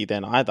quickly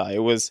then either. It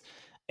was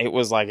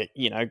like,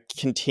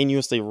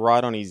 continuously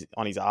right on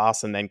his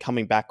ass and then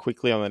coming back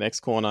quickly on the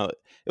next corner.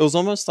 It was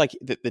almost like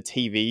the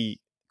TV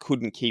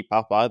couldn't keep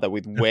up either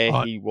with where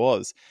he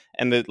was.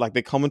 And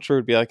the commentary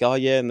would be like, oh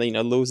yeah, and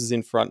Lewis is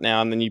in front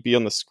now, and then you'd be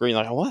on the screen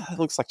like, oh, it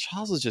looks like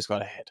Charles has just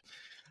got ahead.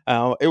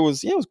 It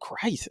was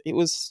great. It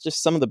was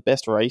just some of the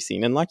best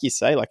racing. And like you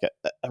say, like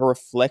a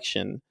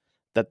reflection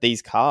that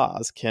these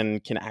cars can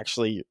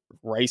actually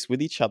race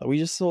with each other. We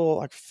just saw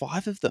like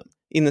 5 of them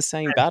in the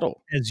same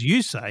battle. As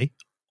you say,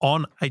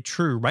 on a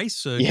true race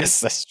circuit, yes,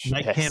 that's true.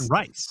 They can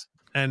race.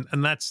 And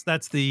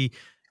that's the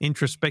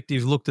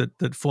introspective look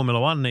that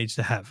Formula One needs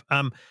to have.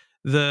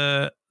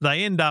 They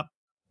end up,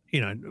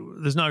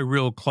 there's no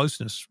real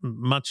closeness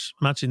much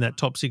in that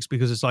top 6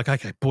 because it's like,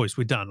 okay, boys,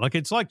 we're done. Like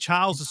it's like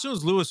Charles, as soon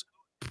as Lewis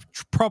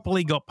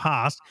properly got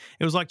past,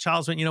 it was like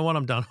Charles went, you know what,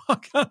 I'm done. I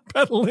can't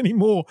battle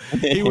anymore.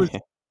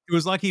 It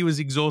was like he was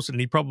exhausted,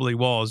 and he probably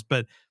was.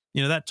 But,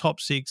 that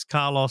top 6,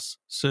 Carlos,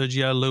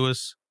 Sergio,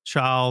 Lewis,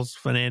 Charles,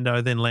 Fernando,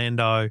 then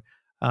Lando.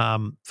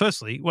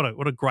 Firstly, what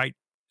a great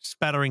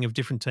spattering of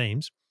different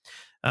teams.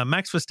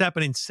 Max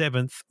Verstappen in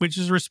 7th, which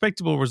is a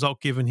respectable result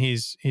given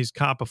his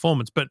car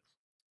performance. But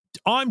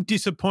I'm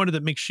disappointed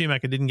that Mick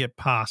Schumacher didn't get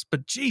past.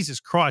 But Jesus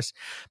Christ,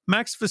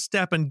 Max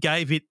Verstappen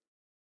gave it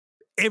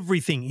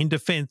everything in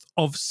defense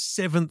of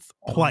 7th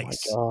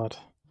place. Oh, my God.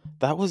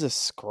 That was a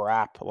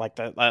scrap, like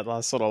that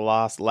sort of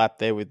last lap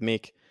there with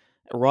Mick,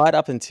 right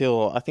up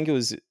until, I think he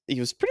was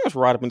pretty much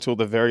right up until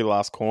the very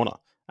last corner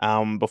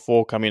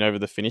before coming over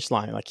the finish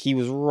line. Like he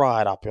was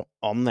right up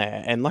on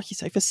there. And like you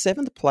say, for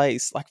 7th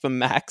place, like for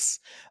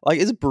Max, like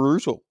it's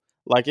brutal.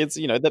 Like it's,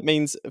 that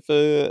means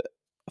for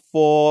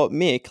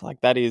Mick, like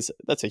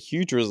that's a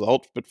huge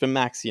result. But for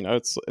Max,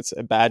 it's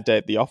a bad day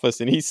at the office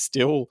and he's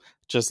still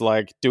just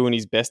like doing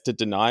his best to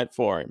deny it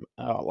for him.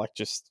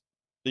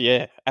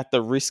 Yeah, at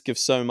the risk of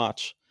so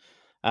much.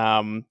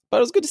 But it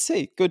was good to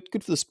see. Good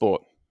for the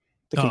sport.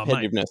 The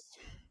competitiveness. Mate,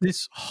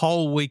 this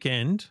whole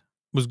weekend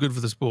was good for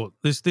the sport.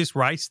 This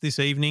race, this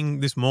evening,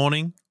 this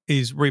morning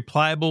is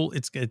replayable.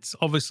 It's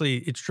obviously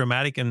it's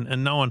dramatic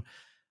and no one.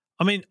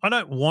 I mean, I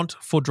don't want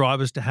for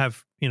drivers to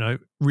have,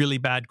 really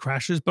bad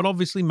crashes, but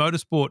obviously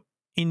motorsport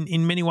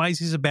in many ways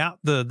is about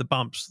the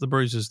bumps, the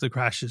bruises, the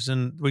crashes.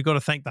 And we've got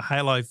to thank the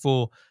halo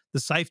for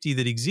the safety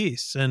that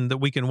exists and that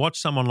we can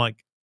watch someone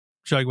like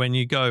Zhou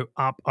Guanyu go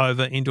up,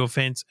 over, into a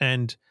fence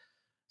and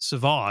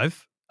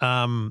survive.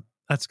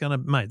 That's going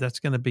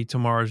to be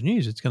tomorrow's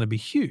news. It's going to be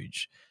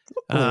huge.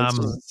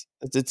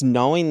 It's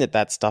knowing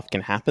that stuff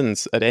can happen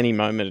at any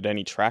moment, at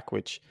any track,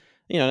 which,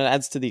 it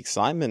adds to the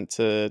excitement,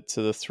 to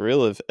the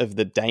thrill of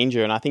the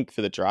danger. And I think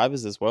for the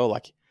drivers as well,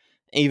 like,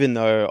 even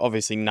though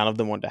obviously none of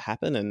them want to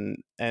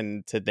happen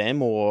and to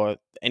them or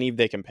any of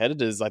their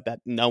competitors, like that,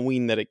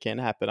 knowing that it can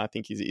happen, I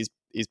think is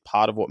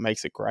part of what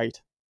makes it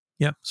great.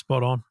 Yeah,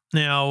 spot on.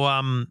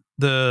 Now,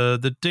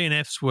 the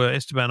DNFs were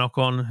Esteban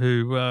Ocon,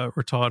 who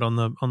retired on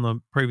the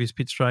previous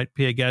pit straight,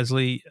 Pierre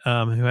Gasly,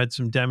 who had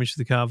some damage to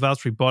the car,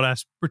 Valtteri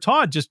Bottas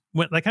retired.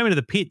 They came into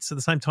the pits at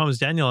the same time as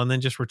Daniel, and then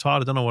just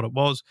retired. I don't know what it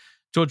was.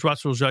 George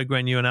Russell, Zhou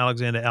Guanyu, and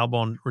Alexander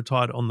Albon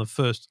retired on the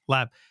first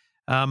lap.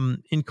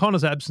 In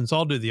Connor's absence,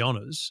 I'll do the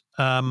honours.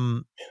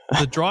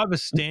 The driver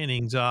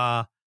standings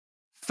are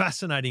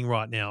fascinating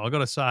right now. I got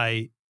to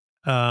say,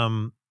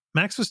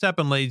 Max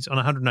Verstappen leads on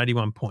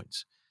 181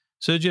 points.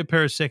 Sergio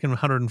Perez second,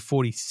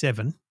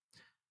 147.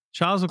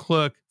 Charles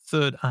Leclerc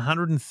third,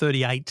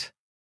 138.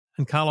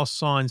 And Carlos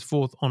Sainz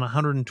fourth on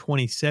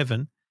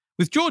 127.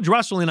 With George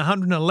Russell in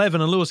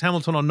 111 and Lewis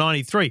Hamilton on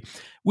 93.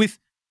 With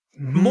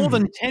more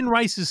than 10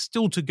 races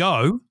still to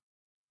go.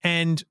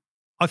 And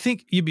I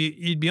think you'd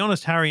be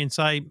honest, Harry, and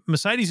say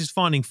Mercedes is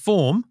finding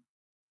form.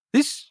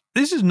 This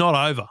is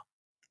not over.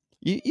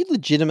 You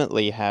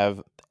legitimately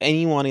have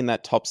anyone in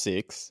that top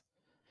 6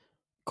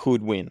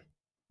 could win.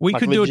 We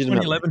could do a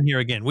 2011 here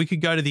again. We could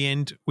go to the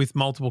end with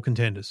multiple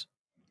contenders.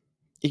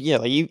 Yeah,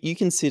 like you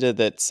consider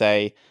that,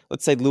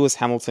 let's say Lewis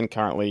Hamilton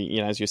currently,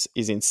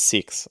 is in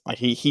 6. Like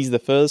he's the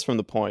first from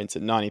the points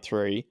at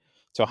 93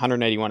 to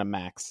 181 at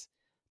max.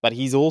 But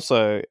he's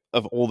also,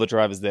 of all the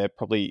drivers there,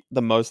 probably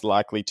the most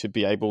likely to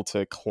be able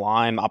to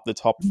climb up the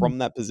top from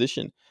that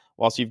position.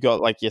 Whilst you've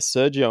got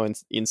Sergio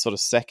in sort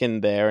of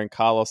second there and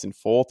Carlos in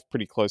fourth,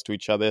 pretty close to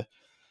each other.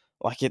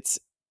 Like it's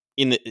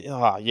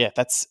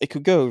it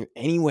could go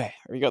anywhere.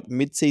 You got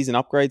mid-season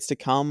upgrades to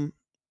come.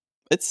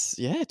 It's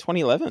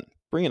 2011.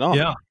 Bring it on.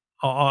 Yeah,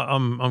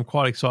 I'm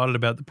quite excited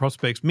about the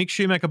prospects. Mick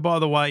Schumacher, by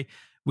the way,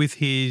 with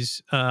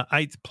his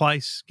 8th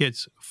place,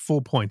 gets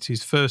 4 points,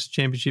 his first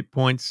championship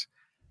points,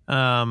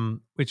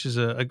 which is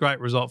a great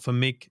result for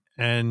Mick.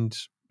 And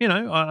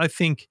I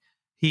think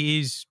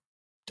he's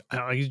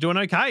doing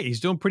okay. He's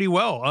doing pretty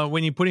well.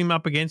 When you put him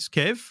up against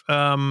Kev,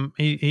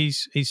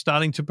 he's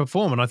starting to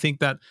perform, and I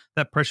think that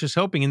pressure's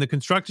helping. In the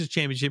Constructors'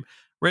 Championship,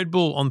 Red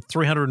Bull on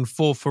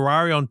 304,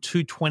 Ferrari on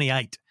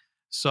 228.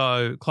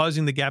 So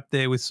closing the gap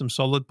there with some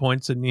solid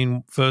points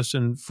in first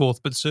and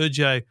fourth. But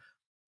Sergio,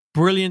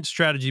 brilliant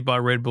strategy by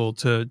Red Bull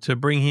to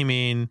bring him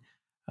in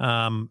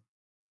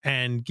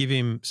and give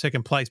him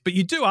second place. But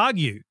you do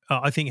argue,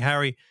 I think,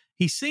 Harry,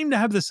 he seemed to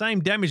have the same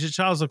damage that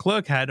Charles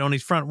Leclerc had on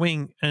his front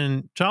wing,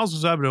 and Charles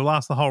was able to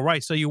last the whole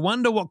race. So you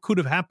wonder what could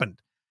have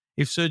happened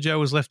if Sergio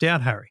was left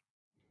out, Harry.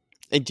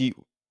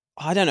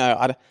 I don't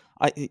know.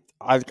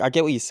 I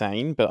get what you're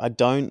saying, but I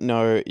don't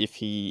know if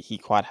he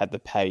quite had the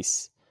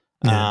pace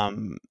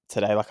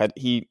today.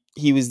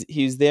 He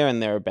was there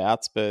and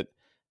thereabouts, but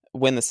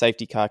when the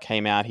safety car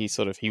came out, he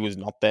was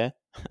not there.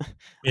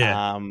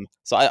 Yeah.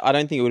 So I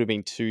don't think it would have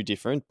been too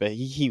different, but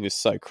he was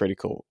so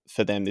critical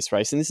for them this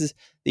race, and this is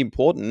the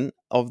important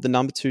of the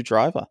number 2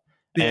 driver.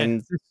 Yeah,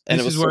 and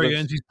this is where he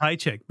earns his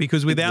paycheck,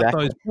 because without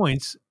those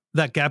points,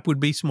 that gap would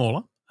be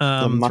smaller.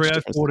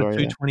 304 to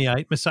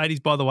 228. Mercedes,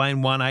 by the way,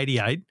 in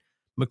 188.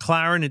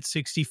 McLaren at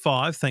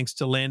 65, thanks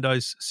to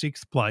Lando's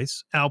 6th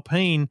place.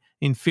 Alpine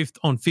in 5th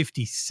on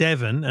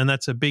 57, and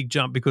that's a big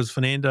jump because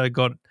Fernando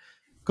got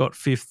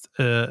 5th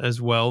as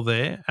well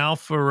there.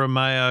 Alfa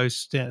Romeo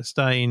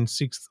stay in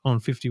 6th on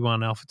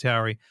 51,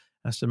 AlphaTauri,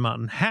 Aston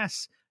Martin.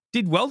 Haas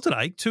did well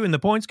today, 2 in the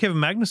points. Kevin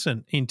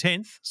Magnussen in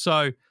 10th.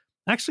 So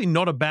actually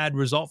not a bad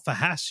result for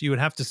Haas, you would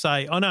have to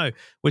say. I know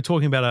we're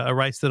talking about a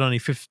race that only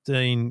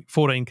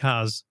 14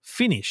 cars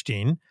finished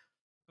in,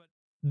 but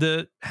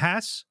the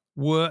Haas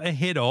were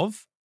ahead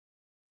of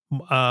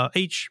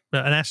each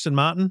an Aston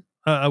Martin,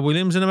 a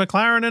Williams and a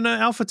McLaren and an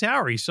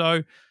AlphaTauri.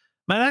 So,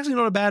 man, actually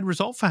not a bad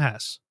result for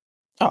Haas.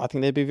 Oh, I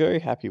think they'd be very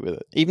happy with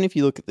it. Even if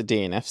you look at the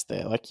DNFs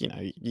there,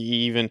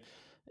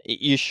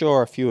 you're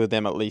sure a few of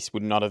them at least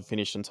would not have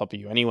finished on top of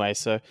you anyway.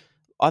 So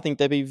I think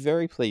they'd be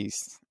very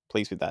pleased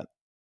with that.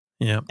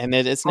 Yeah. And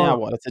then it's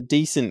now it's a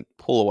decent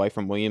pull away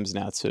from Williams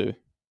now too.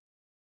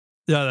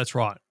 Yeah, that's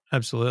right.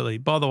 Absolutely.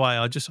 By the way,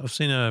 I've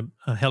seen a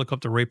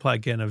helicopter replay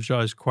again of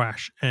Zhou's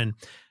crash, and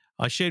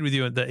I shared with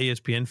you the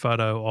ESPN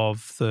photo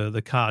of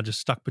the car just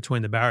stuck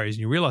between the barriers,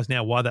 and you realize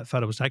now why that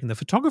photo was taken. The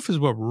photographers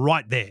were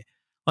right there.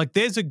 Like,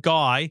 there's a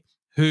guy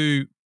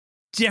who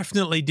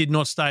definitely did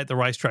not stay at the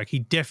racetrack. He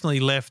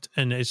definitely left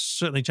and has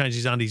certainly changed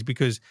his undies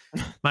because,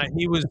 mate,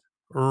 he was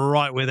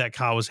right where that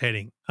car was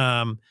heading.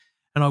 And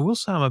I will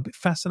say I'm a bit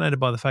fascinated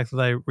by the fact that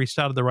they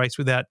restarted the race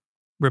without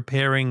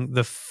repairing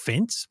the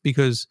fence,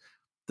 because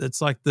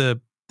it's like the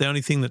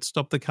only thing that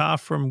stopped the car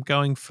from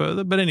going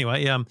further. But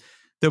anyway,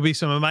 there'll be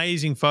some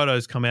amazing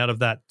photos come out of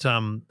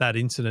that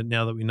incident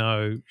now that we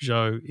know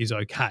Zhou is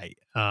okay,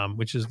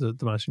 which is the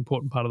most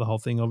important part of the whole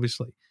thing,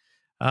 obviously.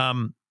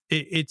 I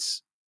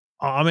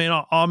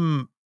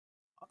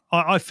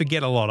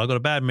forget a lot. I've got a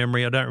bad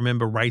memory. I don't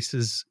remember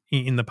races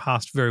in the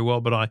past very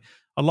well, but I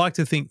like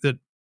to think that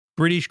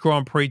British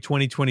Grand Prix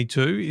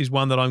 2022 is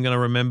one that I'm going to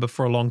remember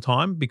for a long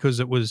time, because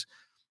it was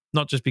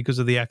not just because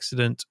of the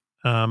accident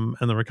and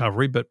the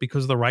recovery, but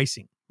because of the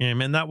racing. Yeah,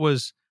 man, that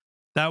was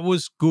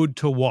good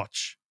to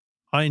watch.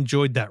 I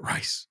enjoyed that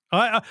race.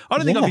 I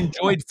don't think I've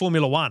enjoyed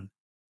Formula One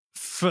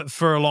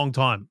for a long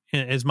time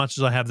as much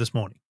as I have this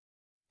morning.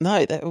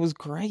 No, that was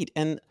great.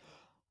 And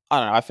I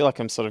don't know, I feel like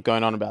I'm sort of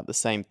going on about the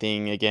same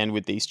thing again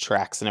with these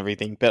tracks and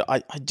everything, but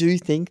I do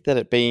think that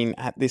it being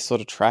at this sort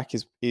of track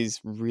is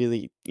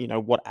really,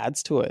 what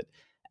adds to it.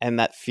 And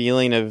that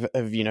feeling of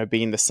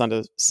being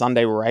the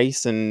Sunday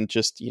race and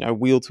just,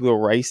 wheel to wheel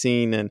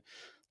racing and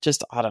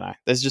just, I don't know.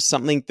 There's just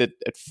something that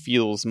it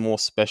feels more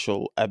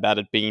special about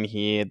it being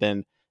here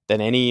than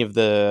any of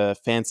the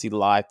fancy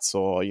lights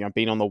or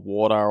being on the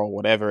water or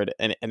whatever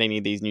and any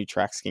of these new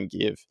tracks can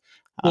give.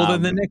 Well,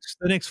 then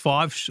the next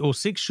 5 or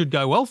 6 should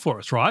go well for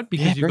us, right?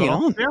 Because you've bring got it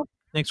on. Austria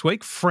next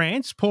week,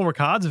 France. Paul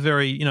Ricard's a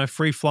very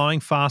free flowing,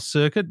 fast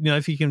circuit.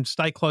 If you can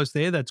stay close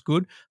there, that's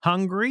good.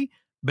 Hungary,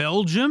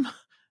 Belgium,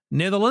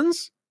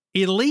 Netherlands,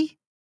 Italy.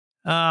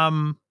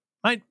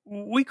 Mate,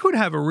 we could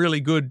have a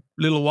really good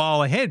little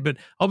while ahead, but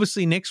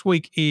obviously next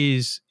week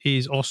is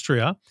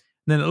Austria. And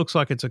then it looks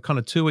like it's a kind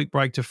of 2-week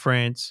break to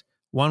France,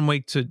 1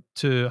 week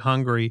to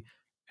Hungary,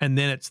 and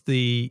then it's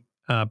the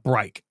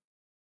break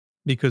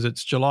because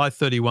it's July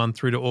 31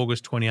 through to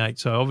August 28.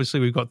 So obviously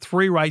we've got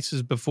 3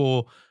 races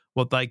before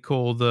what they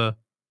call the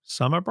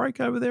summer break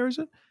over there, is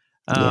it?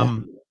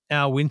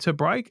 Our winter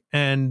break.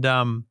 And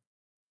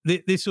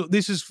this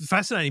is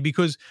fascinating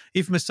because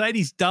if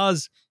Mercedes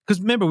does, because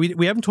remember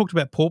we haven't talked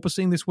about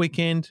porpoising this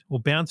weekend or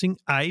bouncing,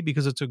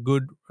 because it's a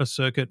good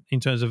circuit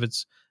in terms of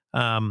its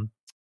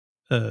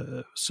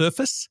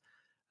surface,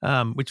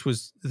 which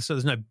was, so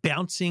there's no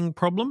bouncing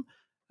problem.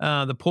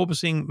 The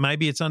porpoising,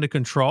 maybe it's under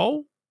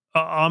control.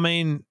 I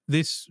mean,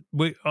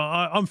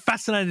 I'm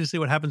fascinated to see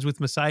what happens with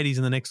Mercedes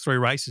in the next 3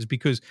 races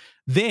because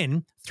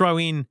then throw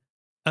in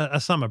a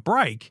summer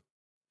break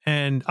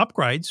and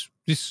upgrades.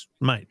 This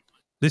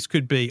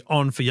could be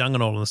on for young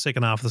and old in the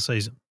second half of the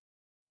season.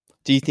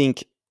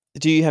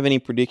 Do you have any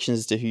predictions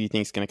as to who you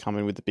think is going to come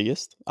in with the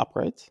biggest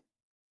upgrades?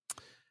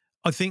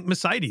 I think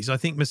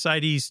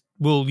Mercedes.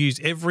 Will use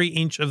every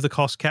inch of the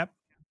cost cap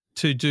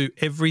to do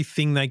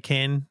everything they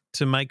can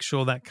to make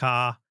sure that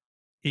car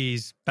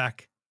is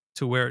back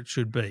to where it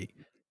should be.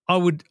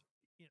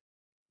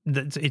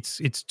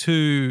 It's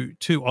too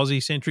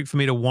Aussie centric for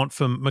me to want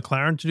for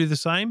McLaren to do the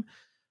same,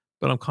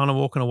 but I'm kind of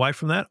walking away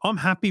from that. I'm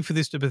happy for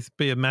this to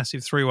be a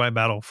massive 3-way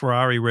battle,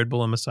 Ferrari, Red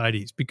Bull, and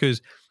Mercedes,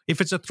 because if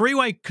it's a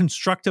 3-way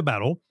constructor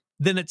battle,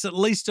 then it's at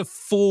least a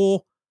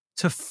 4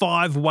 to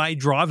 5-way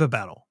driver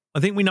battle. I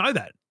think we know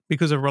that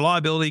because of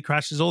reliability,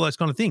 crashes, all those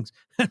kind of things.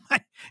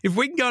 If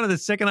we can go to the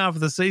second half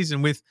of the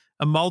season with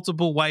a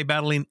multiple-way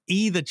battle in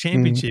either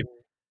championship,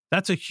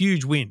 that's a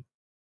huge win.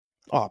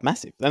 Oh,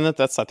 massive. And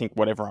that's, I think,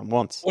 what everyone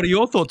wants. What are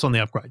your thoughts on the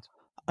upgrades?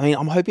 I mean,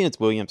 I'm hoping it's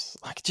Williams.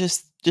 Like,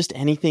 just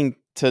anything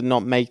to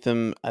not make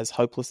them as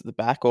hopeless at the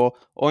back, or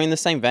in the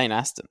same vein,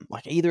 Aston.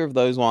 Like, either of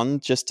those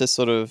ones, just to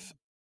sort of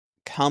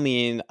come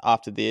in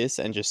after this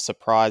and just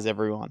surprise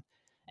everyone.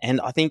 And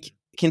I think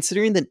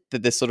considering that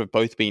they're sort of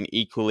both been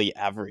equally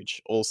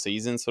average all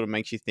season, sort of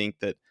makes you think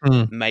that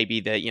maybe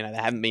that they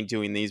haven't been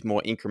doing these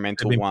more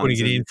incremental ones.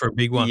 Putting it in for a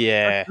big one.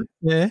 Yeah.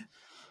 Yeah.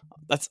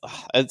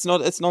 It's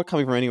not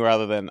coming from anywhere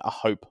other than a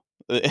hope.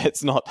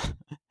 It's not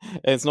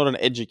an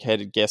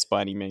educated guess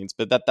by any means,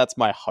 but that's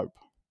my hope,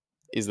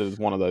 is that it's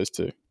one of those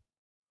two.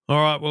 All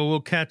right, well,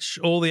 we'll catch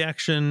all the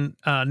action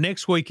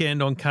next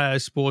weekend on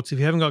Kayo Sports. If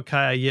you haven't got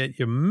Kayo yet,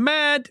 you're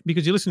mad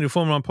because you're listening to a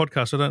Formula 1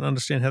 podcast. I don't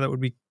understand how that would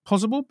be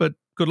possible, but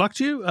good luck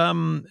to you.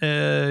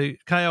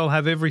 Kayo will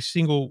have every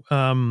single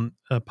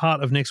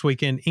part of next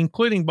weekend,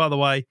 including, by the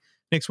way,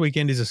 next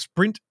weekend is a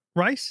sprint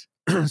race.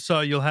 So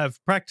you'll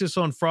have practice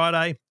on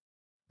Friday,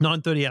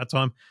 9:30 our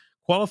time,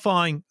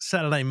 qualifying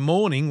Saturday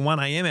morning, 1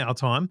 a.m. our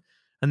time,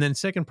 and then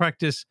second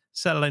practice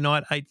Saturday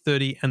night,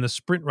 8:30, and the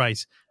sprint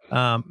race,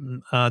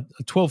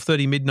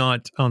 12:30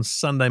 midnight on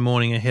Sunday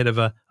morning ahead of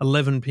a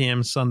 11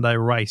 p.m. Sunday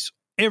race.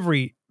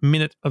 Every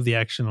minute of the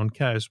action on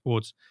Kayo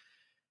Sports.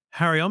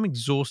 Harry, I'm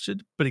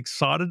exhausted but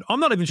excited. I'm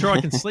not even sure I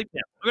can sleep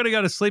now. I've got to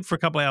go to sleep for a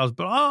couple of hours,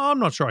 but I'm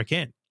not sure I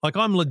can. Like,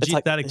 I'm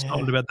legit that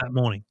excited about that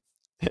morning.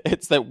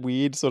 It's that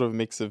weird sort of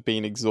mix of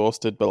being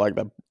exhausted, but like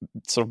that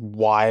sort of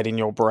wired in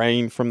your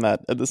brain from that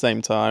at the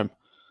same time.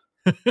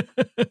 I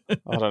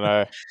don't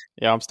know.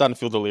 Yeah, I'm starting to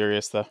feel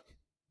delirious though.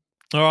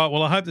 All right.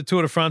 Well, I hope the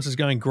Tour de France is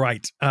going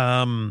great.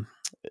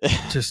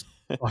 Just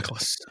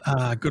cyclists.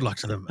 Good luck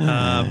to them.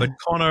 But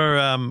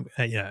Connor,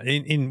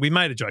 we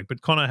made a joke,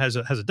 but Connor has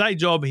a day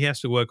job. He has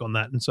to work on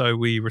that, and so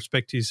we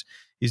respect his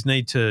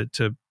need to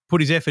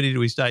put his effort into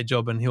his day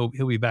job, and he'll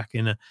be back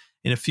in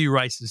a few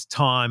races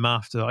time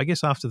after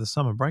the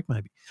summer break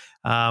maybe.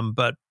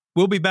 But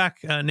we'll be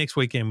back next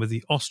weekend with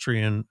the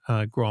Austrian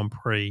Grand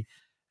Prix,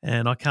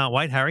 and I can't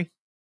wait, Harry.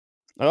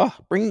 Oh,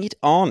 bring it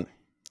on.